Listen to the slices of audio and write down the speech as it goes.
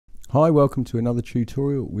Hi, welcome to another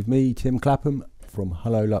tutorial with me, Tim Clapham from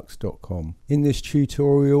HelloLux.com. In this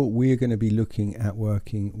tutorial we are going to be looking at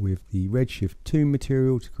working with the Redshift Toon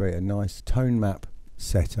material to create a nice tone map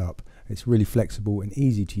setup. It's really flexible and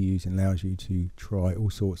easy to use and allows you to try all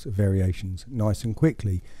sorts of variations nice and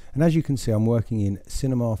quickly. And as you can see, I'm working in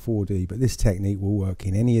Cinema 4D, but this technique will work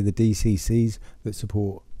in any of the DCCs that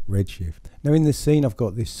support Redshift. Now in this scene I've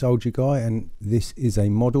got this soldier guy, and this is a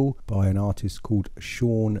model by an artist called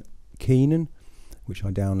Sean Keenan, which I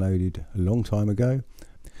downloaded a long time ago.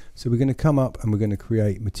 So we're going to come up and we're going to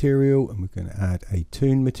create material, and we're going to add a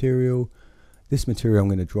toon material. This material I'm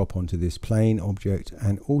going to drop onto this plane object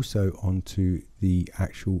and also onto the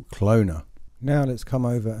actual cloner. Now let's come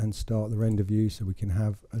over and start the render view so we can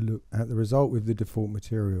have a look at the result with the default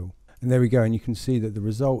material. And there we go, and you can see that the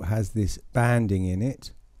result has this banding in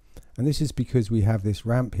it. And this is because we have this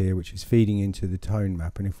ramp here which is feeding into the tone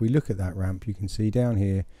map, and if we look at that ramp you can see down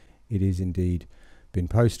here it is indeed been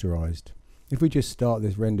posterized. If we just start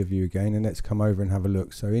this render view again and let's come over and have a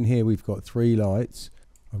look. So in here we've got 3 lights.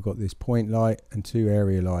 I've got this point light and 2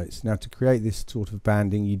 area lights. Now to create this sort of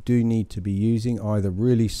banding you do need to be using either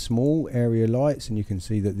really small area lights, and you can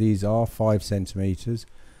see that these are 5 centimeters.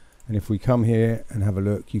 And if we come here and have a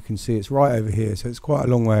look, you can see it's right over here, so it's quite a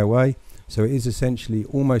long way away. So it is essentially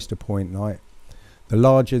almost a point light. The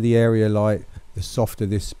larger the area light, the softer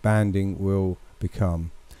this banding will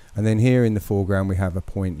become. And then here in the foreground we have a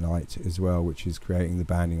point light as well, which is creating the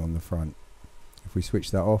banding on the front. If we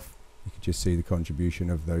switch that off, you can just see the contribution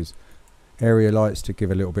of those area lights to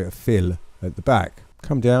give a little bit of fill at the back.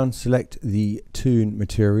 Come down, select the toon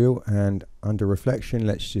material, and under reflection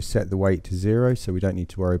let's just set the weight to 0 so we don't need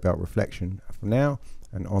to worry about reflection for now.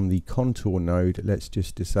 And on the contour node let's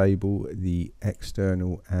just disable the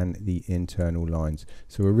external and the internal lines.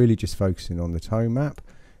 So we're really just focusing on the tone map.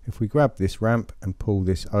 If we grab this ramp and pull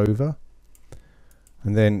this over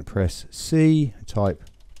and then press C, type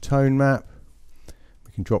tone map,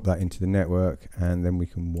 we can drop that into the network and then we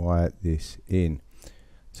can wire this in.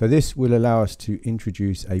 So this will allow us to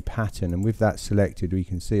introduce a pattern, and with that selected we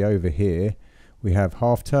can see over here we have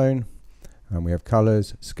halftone and we have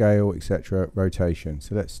colors, scale, etc., rotation.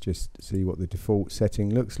 So let's just see what the default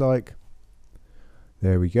setting looks like.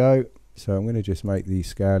 There we go. So I'm going to just make the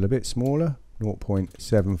scale a bit smaller,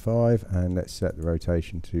 0.75, and let's set the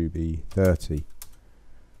rotation to be 30.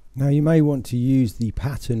 Now you may want to use the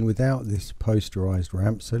pattern without this posterized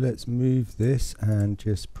ramp, so let's move this and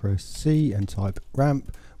just press C and type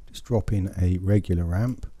ramp. Just drop in a regular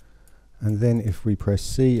ramp, and then if we press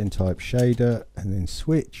C and type shader and then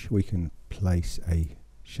switch, we can place a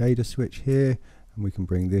shader switch here, and we can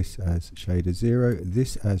bring this as shader 0,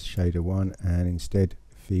 this as shader 1, and instead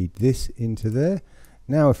feed this into there.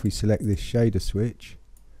 Now if we select this shader switch,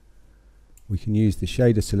 we can use the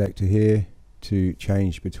shader selector here to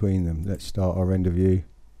change between them. Let's start our render view,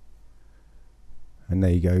 and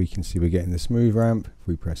there you go, you can see we're getting the smooth ramp. If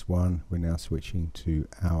we press 1, we're now switching to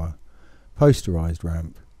our posterized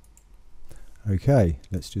ramp. Okay,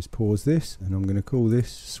 let's just pause this, and I'm going to call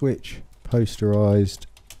this switch posterized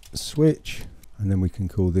switch, and then we can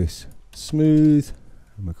call this smooth,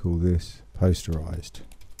 and we'll call this posterized.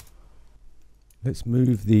 Let's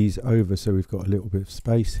move these over so we've got a little bit of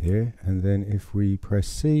space here, and then if we press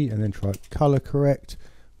C and then try color correct,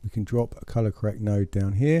 we can drop a color correct node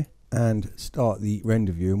down here and start the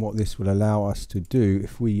render view. And what this will allow us to do,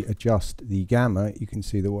 if we adjust the gamma, you can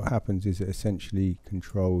see that what happens is it essentially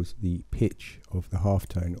controls the pitch of the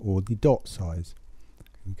halftone or the dot size.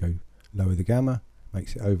 We go lower the gamma,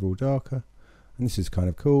 makes it overall darker, and this is kind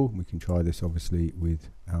of cool. We can try this obviously with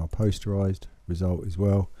our posterized result as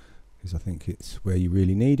well, because I think it's where you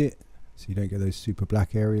really need it, so you don't get those super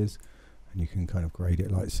black areas, and you can kind of grade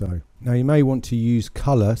it like so. Now you may want to use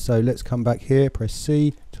color, so let's come back here, press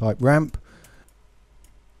C, type ramp,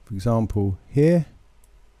 for example here,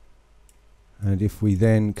 and if we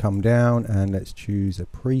then come down and let's choose a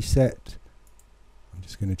preset, I'm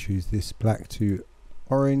just going to choose this black to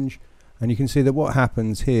orange. And you can see that what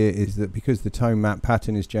happens here is that because the tone map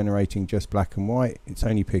pattern is generating just black and white, it's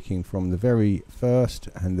only picking from the very first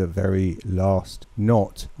and the very last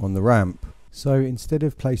knot on the ramp. So instead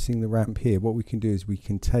of placing the ramp here, what we can do is we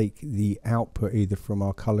can take the output either from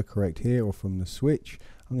our color correct here or from the switch.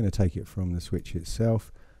 I'm going to take it from the switch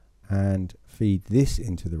itself and feed this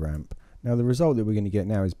into the ramp. Now the result that we're going to get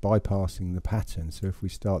now is bypassing the pattern. So if we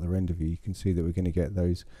start the render view, you can see that we're going to get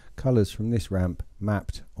those colors from this ramp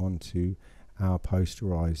mapped onto our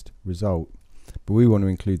posterized result. But we want to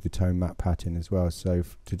include the tone map pattern as well. So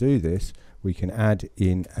to do this, we can add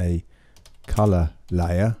in a color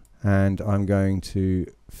layer, and I'm going to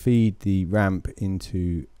feed the ramp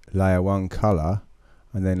into layer 1 color,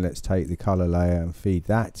 and then let's take the color layer and feed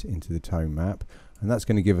that into the tone map, and that's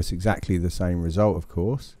going to give us exactly the same result, of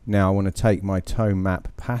course. Now I want to take my tone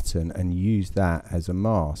map pattern and use that as a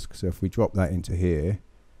mask. So if we drop that into here,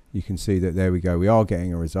 you can see that there we go, we are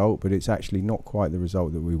getting a result, but it's actually not quite the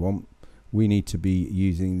result that we want. We need to be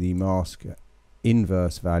using the mask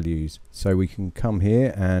inverse values. So we can come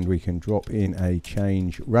here and we can drop in a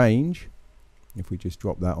change range. If we just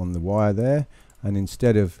drop that on the wire there, and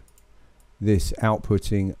instead of this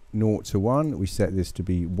outputting 0 to 1, we set this to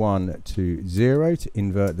be 1 to 0 to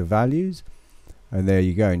invert the values, and there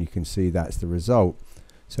you go, and you can see that's the result.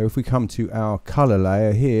 So if we come to our color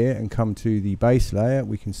layer here and come to the base layer,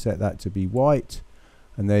 we can set that to be white,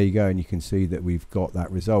 and there you go, and you can see that we've got that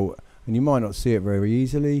result. And you might not see it very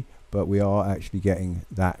easily, but we are actually getting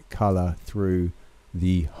that color through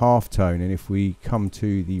the halftone. And if we come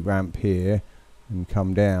to the ramp here and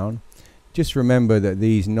come down, just remember that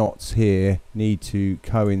these knots here need to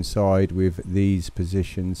coincide with these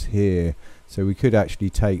positions here. So we could actually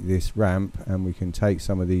take this ramp and we can take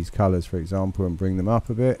some of these colors, for example, and bring them up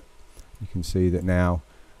a bit. You can see that now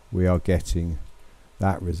we are getting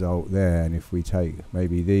that result there. And if we take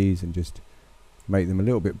maybe these and just make them a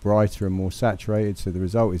little bit brighter and more saturated, so the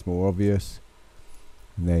result is more obvious,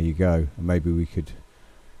 and there you go. And maybe we could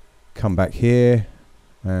come back here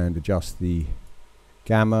and adjust the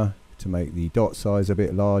gamma to make the dot size a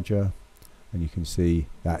bit larger, and you can see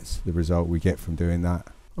that's the result we get from doing that.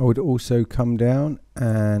 I would also come down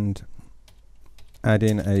and add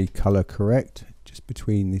in a color correct just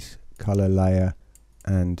between this color layer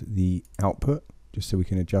and the output, just so we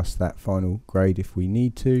can adjust that final grade if we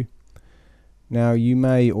need to. Now you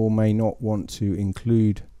may or may not want to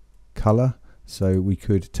include color, so we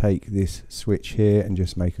could take this switch here and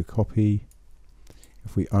just make a copy.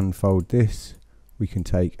 If we unfold this, we can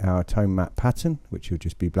take our tone map pattern, which will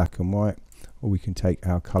just be black and white, or we can take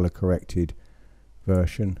our color corrected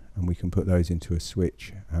version and we can put those into a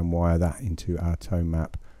switch and wire that into our tone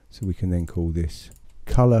map. So we can then call this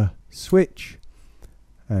color switch,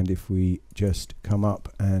 and if we just come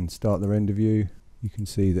up and start the render view, you can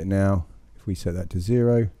see that now if we set that to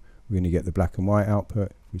 0, we're going to get the black and white output.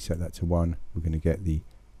 If we set that to 1, we're going to get the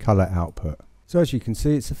color output. So as you can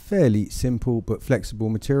see, it's a fairly simple but flexible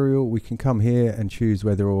material. We can come here and choose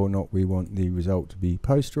whether or not we want the result to be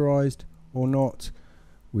posterized or not.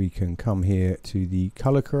 We can come here to the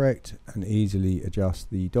color correct and easily adjust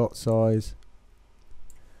the dot size.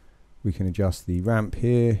 We can adjust the ramp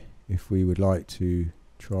here if we would like to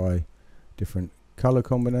try different color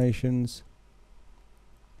combinations.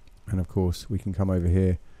 And of course we can come over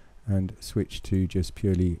here and switch to just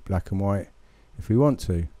purely black and white if we want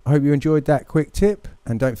to. I hope you enjoyed that quick tip,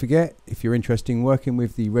 and don't forget, if you're interested in working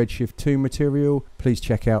with the Redshift Toon material, please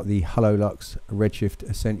check out the HoloLux Redshift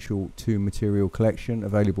Essential Toon Material Collection,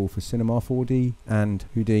 available for Cinema 4D and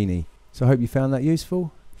Houdini. So I hope you found that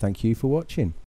useful. Thank you for watching.